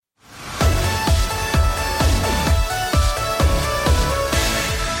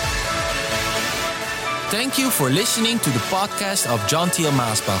Thank you for listening to the podcast of John Thiel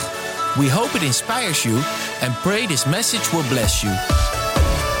Maasbach. We hope it inspires you and pray this message will bless you.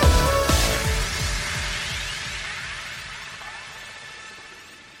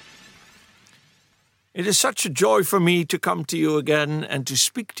 It is such a joy for me to come to you again and to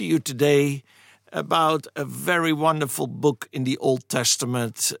speak to you today about a very wonderful book in the Old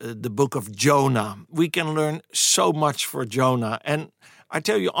Testament, the book of Jonah. We can learn so much for Jonah. And I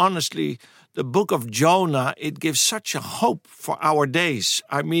tell you honestly, the book of Jonah, it gives such a hope for our days.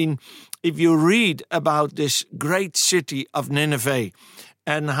 I mean, if you read about this great city of Nineveh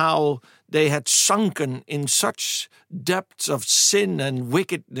and how they had sunken in such depths of sin and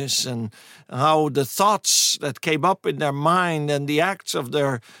wickedness, and how the thoughts that came up in their mind and the acts of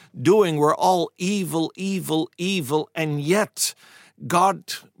their doing were all evil, evil, evil, and yet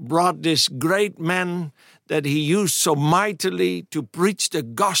God brought this great man that he used so mightily to preach the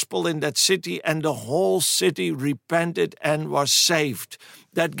gospel in that city, and the whole city repented and was saved.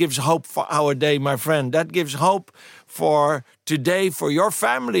 That gives hope for our day, my friend. That gives hope for today, for your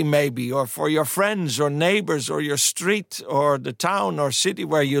family maybe, or for your friends or neighbors or your street or the town or city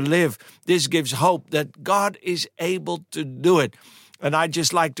where you live. This gives hope that God is able to do it. And I'd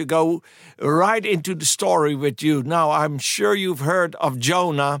just like to go right into the story with you. Now, I'm sure you've heard of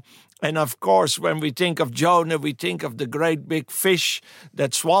Jonah. And of course, when we think of Jonah, we think of the great big fish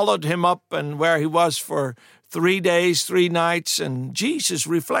that swallowed him up and where he was for 3 days, 3 nights. And Jesus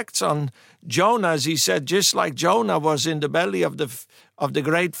reflects on Jonah as he said, just like Jonah was in the belly of the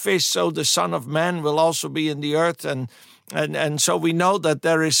great fish, so the Son of Man will also be in the earth. And so we know that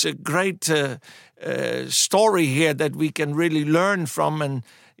there is a great story here that we can really learn from. And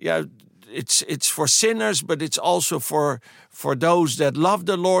yeah, it's for sinners, but it's also for those that love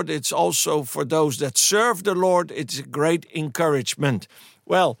the Lord. It's also for those that serve the Lord. It's a great encouragement.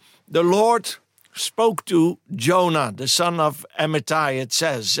 Well, the Lord spoke to Jonah, the son of Amittai, it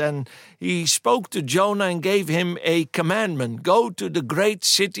says, and he spoke to Jonah and gave him a commandment. Go to the great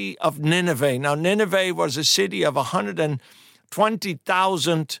city of Nineveh. Now, Nineveh was a city of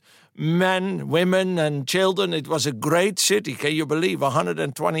 120,000 men, women, and children. It was a great city. Can you believe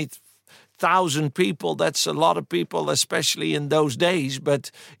 120,000 people? That's a lot of people, especially in those days. But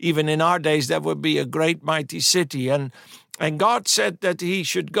even in our days, that would be a great, mighty city. And God said that he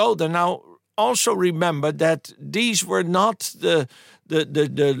should go there. Now, also remember that these were not the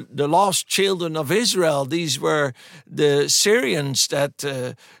lost children of Israel. These were the Syrians that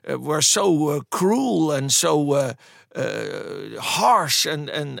were so cruel and so harsh.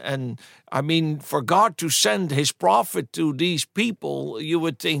 And I mean, for God to send his prophet to these people, you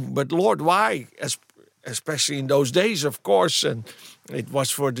would think, but Lord, why? Especially in those days, of course, and it was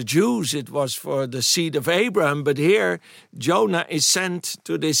for the Jews, it was for the seed of Abraham. But here, Jonah is sent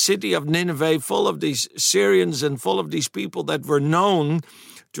to the city of Nineveh, full of these Syrians and full of these people that were known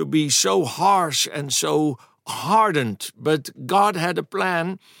to be so harsh and so hardened. But God had a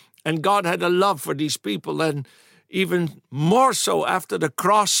plan, and God had a love for these people, and even more so after the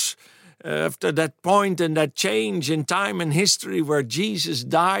cross, after that point and that change in time and history where Jesus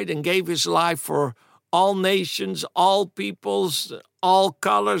died and gave his life for all nations, all peoples, all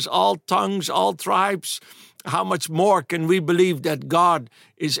colors, all tongues, all tribes. How much more can we believe that God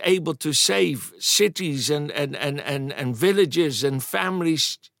is able to save cities and villages and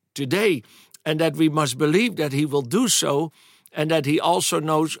families today, and that we must believe that he will do so, and that he also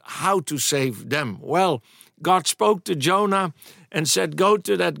knows how to save them? Well, God spoke to Jonah and said, go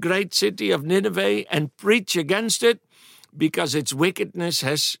to that great city of Nineveh and preach against it, because its wickedness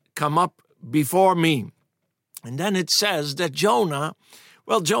has come up before me. And then it says that Jonah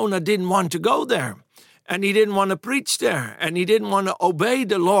didn't want to go there, and he didn't want to preach there, and he didn't want to obey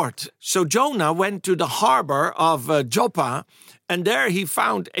the Lord. So Jonah went to the harbor of Joppa, and there he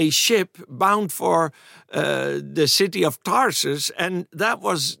found a ship bound for the city of Tarsus, and that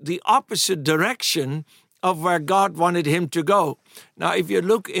was the opposite direction of where God wanted him to go. Now, if you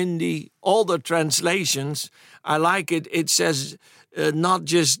look in the older translations, I like it. It says not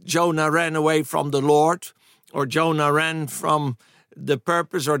just Jonah ran away from the Lord, or Jonah ran from the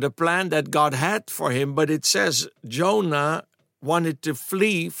purpose or the plan that God had for him, but it says Jonah wanted to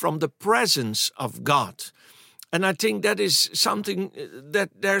flee from the presence of God. And I think that is something,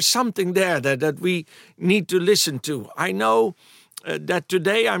 that there's something there that we need to listen to. I know that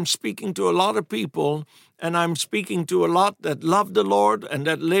today I'm speaking to a lot of people, and I'm speaking to a lot that love the Lord and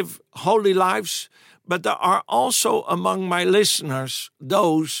that live holy lives, but there are also among my listeners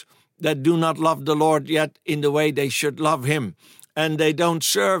those that do not love the Lord yet in the way they should love him, and they don't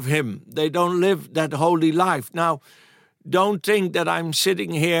serve him. They don't live that holy life. Now, don't think that I'm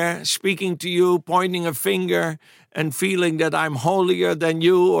sitting here speaking to you, pointing a finger and feeling that I'm holier than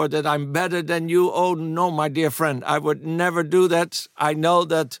you or that I'm better than you. Oh, no, my dear friend, I would never do that. I know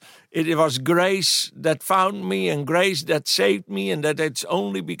that it was grace that found me and grace that saved me, and that it's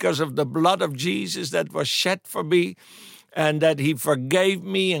only because of the blood of Jesus that was shed for me, and that he forgave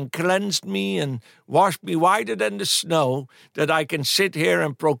me and cleansed me and washed me whiter than the snow, that I can sit here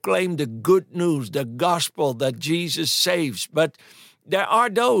and proclaim the good news, the gospel that Jesus saves. But there are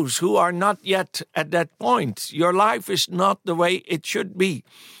those who are not yet at that point. Your life is not the way it should be.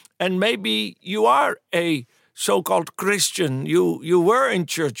 And maybe you are a so-called Christian. You were in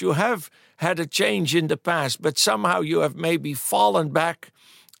church. You have had a change in the past, but somehow you have maybe fallen back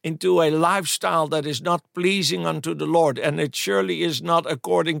into a lifestyle that is not pleasing unto the Lord, and it surely is not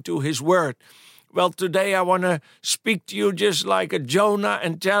according to his word. Well, today I want to speak to you just like a Jonah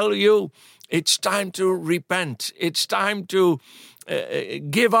and tell you it's time to repent. It's time to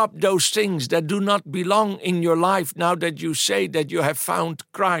give up those things that do not belong in your life now that you say that you have found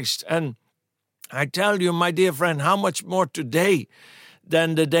Christ. And I tell you, my dear friend, how much more today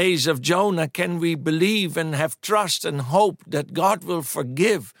than the days of Jonah can we believe and have trust and hope that God will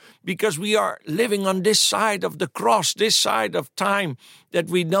forgive, because we are living on this side of the cross, this side of time, that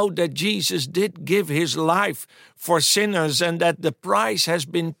we know that Jesus did give his life for sinners, and that the price has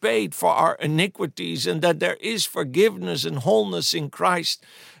been paid for our iniquities, and that there is forgiveness and wholeness in Christ,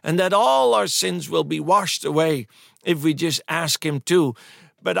 and that all our sins will be washed away if we just ask him to.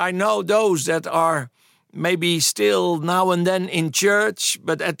 But I know those that are maybe still now and then in church,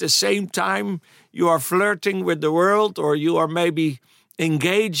 but at the same time you are flirting with the world, or you are maybe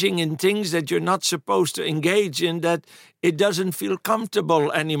engaging in things that you're not supposed to engage in, that it doesn't feel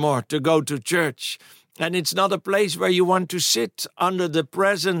comfortable anymore to go to church. And it's not a place where you want to sit under the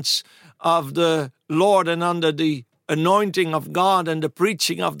presence of the Lord and under the anointing of God and the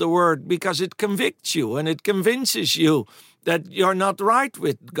preaching of the word, because it convicts you and it convinces you that you're not right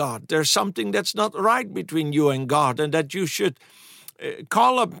with God. There's something that's not right between you and God, and that you should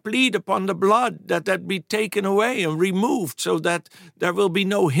plead upon the blood that be taken away and removed, so that there will be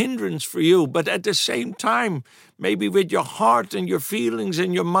no hindrance for you. But at the same time, maybe with your heart and your feelings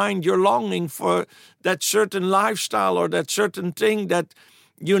and your mind, you're longing for that certain lifestyle or that certain thing that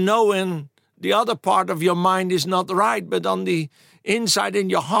you know in the other part of your mind is not right, but on the inside in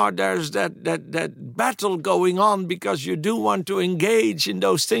your heart, there's that battle going on, because you do want to engage in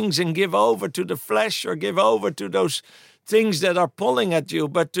those things and give over to the flesh or give over to those things that are pulling at you.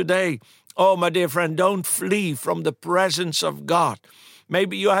 But today, oh, my dear friend, don't flee from the presence of God.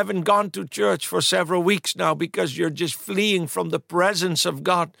 Maybe you haven't gone to church for several weeks now because you're just fleeing from the presence of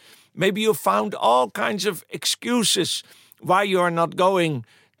God. Maybe you found all kinds of excuses why you are not going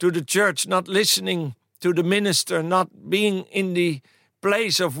to the church, not listening to the minister, not being in the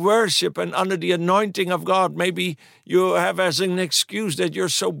place of worship and under the anointing of God. Maybe you have as an excuse that you're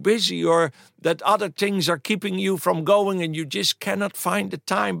so busy, or that other things are keeping you from going and you just cannot find the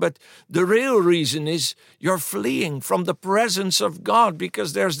time. But the real reason is you're fleeing from the presence of God,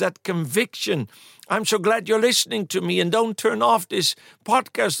 because there's that conviction. I'm so glad you're listening to me, and don't turn off this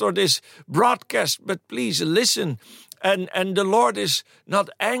podcast or this broadcast, but please listen. And the Lord is not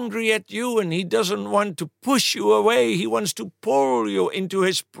angry at you, and he doesn't want to push you away. He wants to pull you into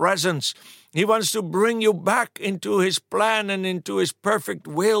his presence. He wants to bring you back into his plan and into his perfect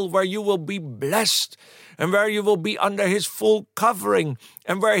will, where you will be blessed and where you will be under his full covering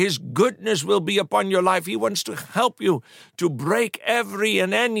and where his goodness will be upon your life. He wants to help you to break every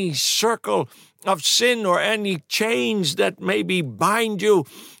and any circle of sin or any chains that maybe bind you.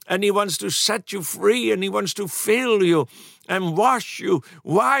 And he wants to set you free, and he wants to fill you and wash you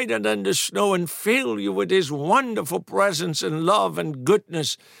whiter than the snow and fill you with his wonderful presence and love and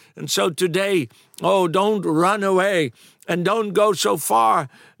goodness. And so today, oh, don't run away and don't go so far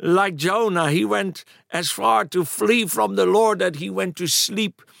like Jonah. He went as far to flee from the Lord that he went to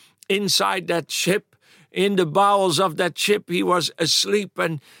sleep inside that ship. In the bowels of that ship, he was asleep.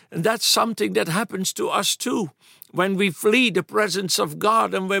 And that's something that happens to us too. When we flee the presence of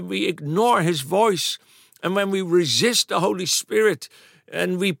God, and when we ignore his voice, and when we resist the Holy Spirit,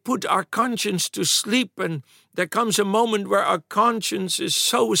 and we put our conscience to sleep, and there comes a moment where our conscience is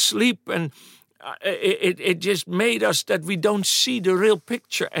so asleep, and it just made us that we don't see the real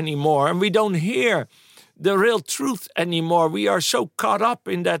picture anymore, and we don't hear the real truth anymore. We are so caught up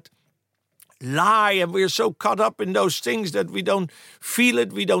in that lie, and we're so caught up in those things that we don't feel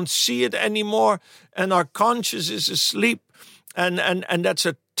it, we don't see it anymore, and our conscience is asleep, and that's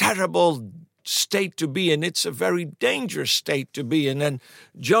a terrible state to be in. It's a very dangerous state to be in. And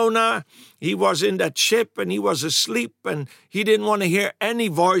Jonah, he was in that ship and he was asleep and he didn't want to hear any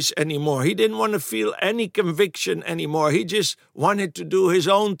voice anymore. He didn't want to feel any conviction anymore. He just wanted to do his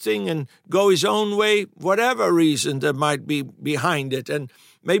own thing and go his own way, whatever reason there might be behind it. And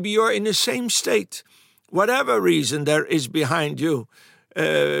maybe you're in the same state, whatever reason there is behind you,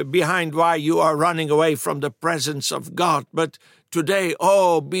 behind why you are running away from the presence of God. But today,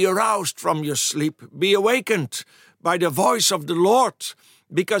 be aroused from your sleep. Be awakened by the voice of the Lord,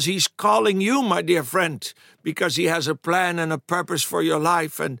 because He's calling you, my dear friend, because He has a plan and a purpose for your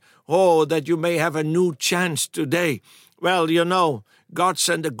life, and that you may have a new chance today. Well, God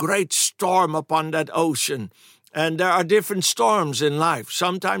sent a great storm upon that ocean, and there are different storms in life.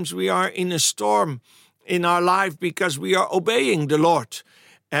 Sometimes we are in a storm in our life because we are obeying the Lord.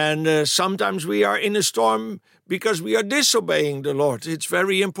 And sometimes we are in a storm because we are disobeying the Lord. It's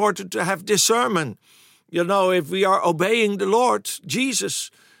very important to have discernment. If we are obeying the Lord, Jesus,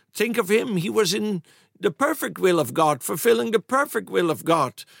 think of Him. He was in the perfect will of God, fulfilling the perfect will of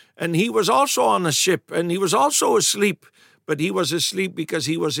God. And He was also on a ship, and He was also asleep. But He was asleep because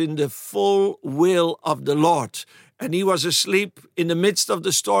He was in the full will of the Lord. And He was asleep in the midst of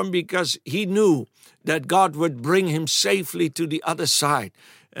the storm because He knew that God would bring him safely to the other side.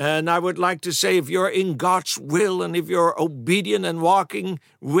 And I would like to say, if you're in God's will and if you're obedient and walking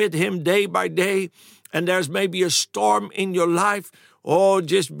with Him day by day, and there's maybe a storm in your life,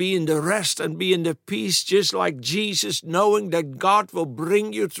 just be in the rest and be in the peace, just like Jesus, knowing that God will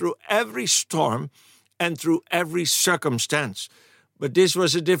bring you through every storm and through every circumstance. But this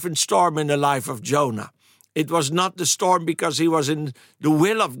was a different storm in the life of Jonah. It was not the storm because he was in the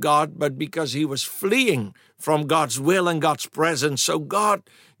will of God, but because he was fleeing from God's will and God's presence. So God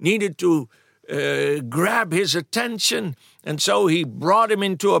needed to grab his attention, and so He brought him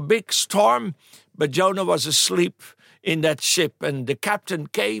into a big storm. But Jonah was asleep in that ship, and the captain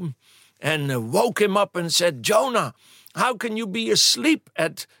came and woke him up and said, "Jonah, how can you be asleep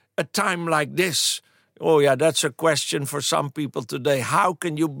at a time like this?" That's a question for some people today. How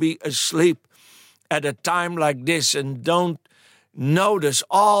can you be asleep at a time like this and don't notice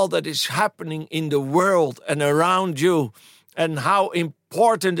all that is happening in the world and around you, and how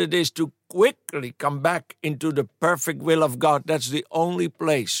important it is to quickly come back into the perfect will of God? That's the only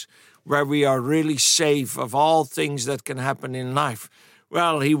place where we are really safe of all things that can happen in life.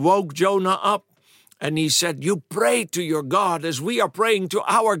 Well, He woke Jonah up and He said, "You pray to your God as we are praying to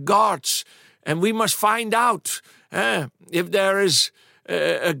our gods, and we must find out if there is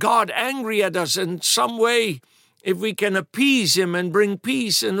a God angry at us in some way, if we can appease Him and bring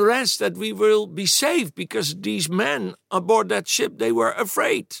peace and rest, that we will be safe." Because these men aboard that ship, they were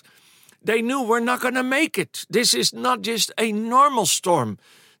afraid. They knew we're not going to make it. This is not just a normal storm.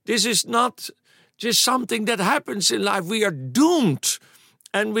 This is not just something that happens in life. We are doomed,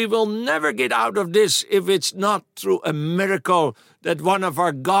 and we will never get out of this if it's not through a miracle that one of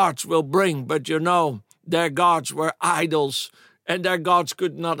our gods will bring. But their gods were idols, and their gods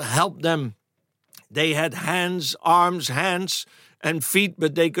could not help them. They had hands and feet,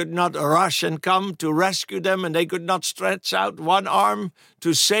 but they could not rush and come to rescue them, and they could not stretch out one arm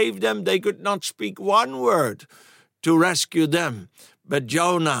to save them. They could not speak one word to rescue them. But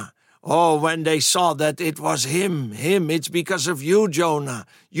Jonah, when they saw that it was him, it's because of you, Jonah.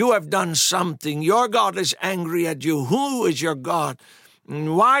 You have done something. Your God is angry at you. Who is your God?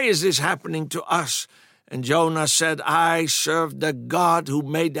 Why is this happening to us? And Jonah said, "I serve the God who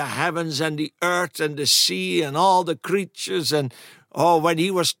made the heavens and the earth and the sea and all the creatures." And when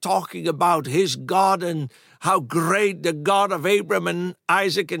he was talking about his God and how great the God of Abraham and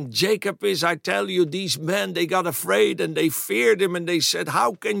Isaac and Jacob is, I tell you, these men, they got afraid and they feared him, and they said,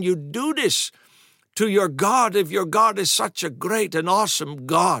 "How can you do this to your God if your God is such a great and awesome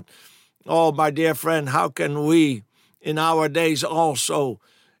God?" My dear friend, how can we in our days also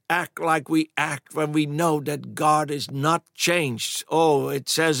act like we act when we know that God is not changed? It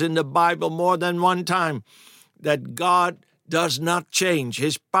says in the Bible more than one time that God does not change.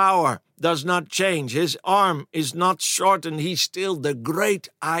 His power does not change. His arm is not shortened. He's still the great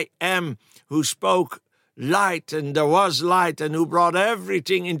I am, who spoke light and there was light, and who brought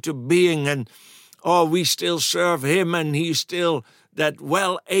everything into being. And we still serve Him, and He's still that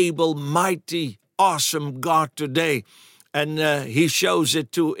well-able, mighty, awesome God today. And He shows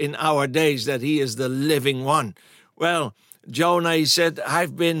it too in our days that He is the living one. Well, Jonah, he said,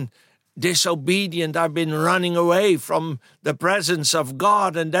 "I've been disobedient. I've been running away from the presence of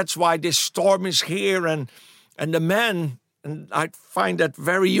God, and that's why this storm is here." And the men, and I find that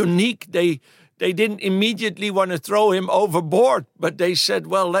very unique, they they didn't immediately want to throw him overboard, but they said,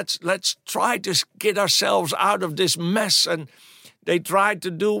 well, let's try to get ourselves out of this mess. And they tried to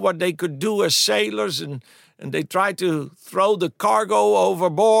do what they could do as sailors, and they tried to throw the cargo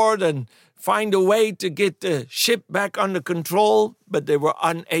overboard and find a way to get the ship back under control, but they were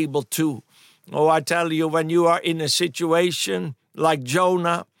unable to. Oh, I tell you, when you are in a situation like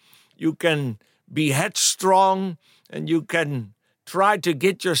Jonah, you can be headstrong and you can try to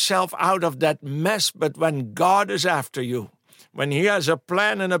get yourself out of that mess, but when God is after you, when he has a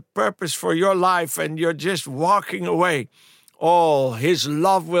plan and a purpose for your life and you're just walking away, oh, his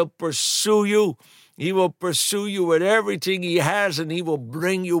love will pursue you. He will pursue you with everything he has, and he will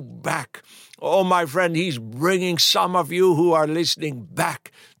bring you back. Oh, my friend, he's bringing some of you who are listening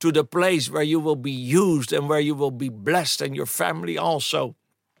back to the place where you will be used and where you will be blessed, and your family also.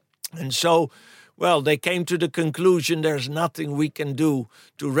 And so, well, they came to the conclusion there's nothing we can do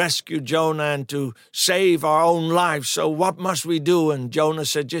to rescue Jonah and to save our own lives. So what must we do? And Jonah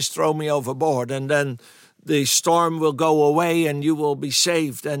said, just throw me overboard, and then the storm will go away and you will be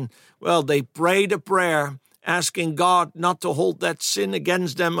saved. And, well, they prayed a prayer asking God not to hold that sin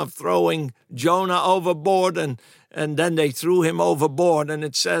against them of throwing Jonah overboard, and then they threw him overboard, and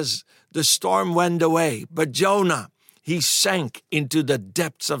it says the storm went away. But Jonah, he sank into the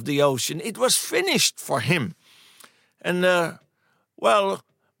depths of the ocean. It was finished for him. And, well,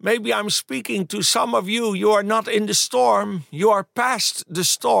 maybe I'm speaking to some of you. You are not in the storm. You are past the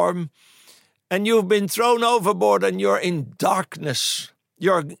storm, and you've been thrown overboard, and you're in darkness.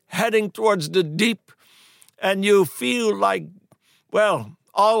 You're heading towards the deep, and you feel like, well,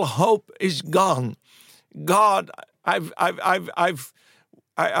 all hope is gone. God, I've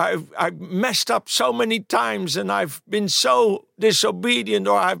messed up so many times, and I've been so disobedient,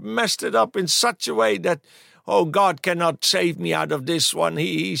 or I've messed it up in such a way that, oh, God cannot save me out of this one.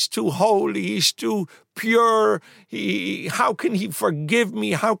 He's too holy. He's too pure. How can he forgive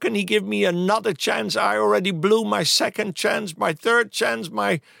me? How can he give me another chance? I already blew my second chance, my third chance,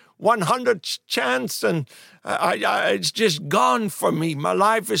 my 100th chance, and it's just gone for me. My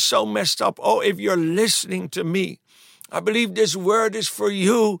life is so messed up. Oh, if you're listening to me, I believe this word is for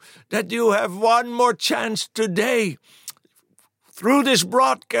you, that you have one more chance today. Through this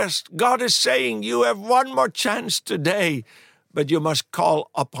broadcast, God is saying you have one more chance today, but you must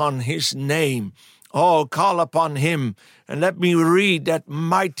call upon his name. Oh, call upon him. And let me read that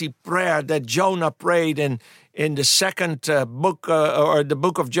mighty prayer that Jonah prayed in the second book, or the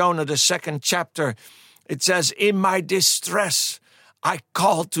book of Jonah, the second chapter. It says, in my distress, I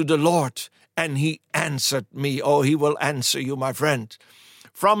called to the Lord, and he answered me. Oh, he will answer you, my friend.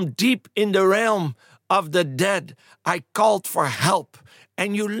 From deep in the realm of the dead, I called for help,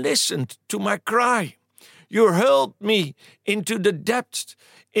 and you listened to my cry. You hurled me into the depths,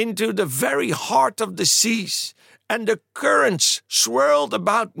 into the very heart of the seas, and the currents swirled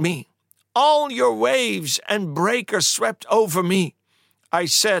about me. All your waves and breakers swept over me. I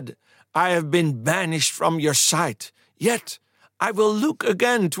said, I have been banished from your sight, yet I will look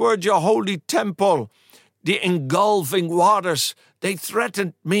again toward your holy temple. The engulfing waters, they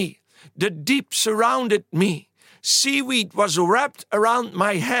threatened me. The deep surrounded me. Seaweed was wrapped around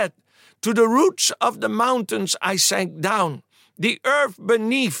my head. To the roots of the mountains I sank down. The earth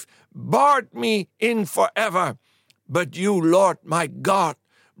beneath barred me in forever. But you, Lord, my God,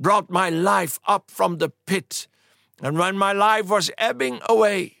 brought my life up from the pit. And when my life was ebbing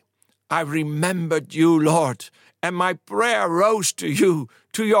away, I remembered you, Lord, and my prayer rose to you,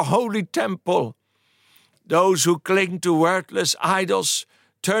 to your holy temple. Those who cling to worthless idols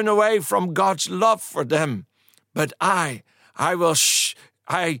turn away from God's love for them. But I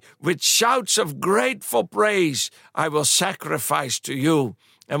with shouts of grateful praise, I will sacrifice to you.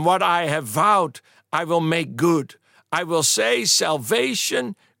 And what I have vowed, I will make good. I will say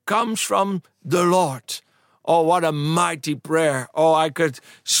salvation comes from the Lord. Oh, what a mighty prayer. Oh, I could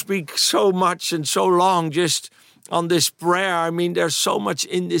speak so much and so long just on this prayer. I mean, there's so much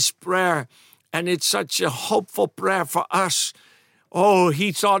in this prayer, and it's such a hopeful prayer for us. Oh,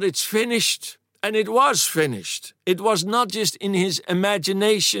 he thought it's finished, and it was finished. It was not just in his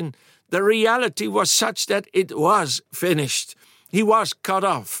imagination. The reality was such that it was finished. He was cut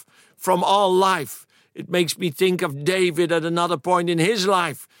off from all life. It makes me think of David at another point in his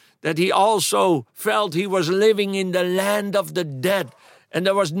life, that he also felt he was living in the land of the dead, and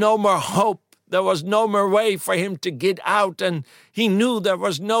there was no more hope. There was no more way for him to get out, and he knew there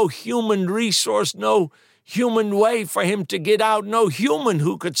was no human resource, no human way for him to get out, no human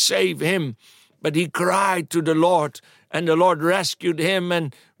who could save him. But he cried to the Lord, and the Lord rescued him,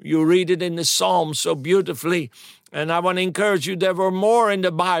 and you read it in the Psalms so beautifully. And I want to encourage you, there were more in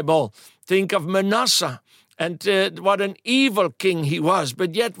the Bible Think of Manasseh and what an evil king he was.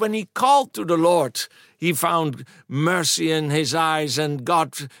 But yet when he called to the Lord, he found mercy in his eyes and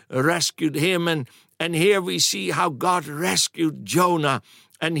God rescued him. And here we see how God rescued Jonah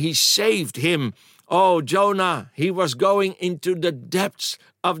and he saved him. Oh, Jonah, he was going into the depths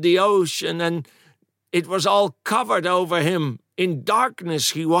of the ocean and it was all covered over him. In darkness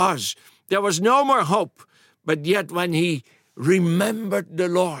he was. There was no more hope. But yet when he remembered the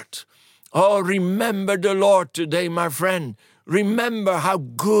Lord, oh, remember the Lord today, my friend. Remember how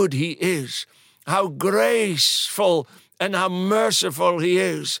good he is, how graceful and how merciful he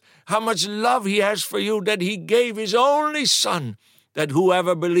is, how much love he has for you, that he gave his only Son, that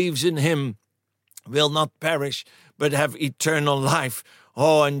whoever believes in him will not perish, but have eternal life.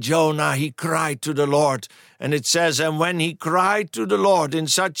 Oh, and Jonah, he cried to the Lord. And it says, and when he cried to the Lord in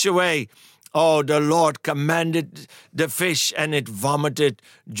such a way, oh, the Lord commanded the fish, and it vomited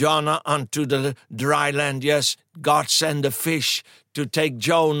Jonah onto the dry land. Yes, God sent the fish to take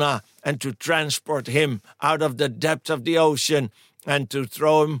Jonah and to transport him out of the depth of the ocean and to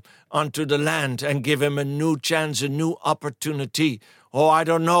throw him onto the land and give him a new chance, a new opportunity. Oh, I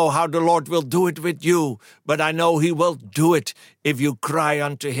don't know how the Lord will do it with you, but I know he will do it if you cry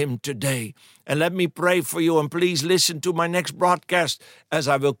unto him today. And let me pray for you, and please listen to my next broadcast as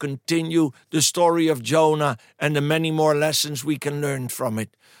I will continue the story of Jonah and the many more lessons we can learn from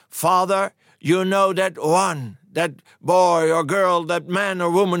it. Father, you know that boy or girl, that man or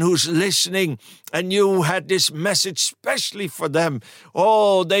woman who's listening, and you had this message specially for them.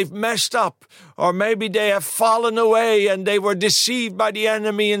 Oh, they've messed up, or maybe they have fallen away and they were deceived by the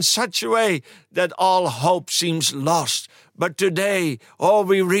enemy in such a way that all hope seems lost. But today, oh,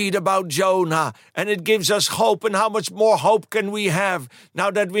 we read about Jonah, and it gives us hope. And how much more hope can we have now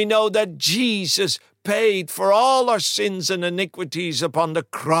that we know that Jesus paid for all our sins and iniquities upon the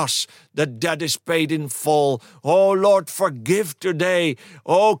cross? The debt is paid in full. Oh, Lord, forgive today.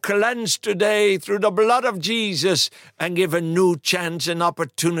 Oh, cleanse today through the blood of Jesus and give a new chance and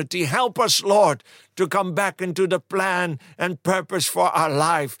opportunity. Help us, Lord, to come back into the plan and purpose for our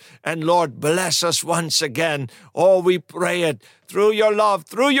life. And Lord, bless us once again. Oh, we pray it through your love,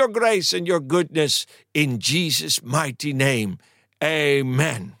 through your grace and your goodness. In Jesus' mighty name,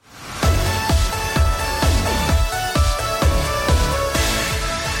 amen.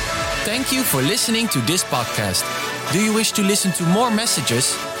 Thank you for listening to this podcast. Do you wish to listen to more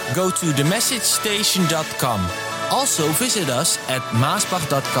messages? Go to themessagestation.com. Also visit us at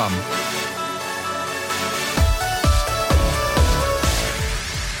maasbach.com.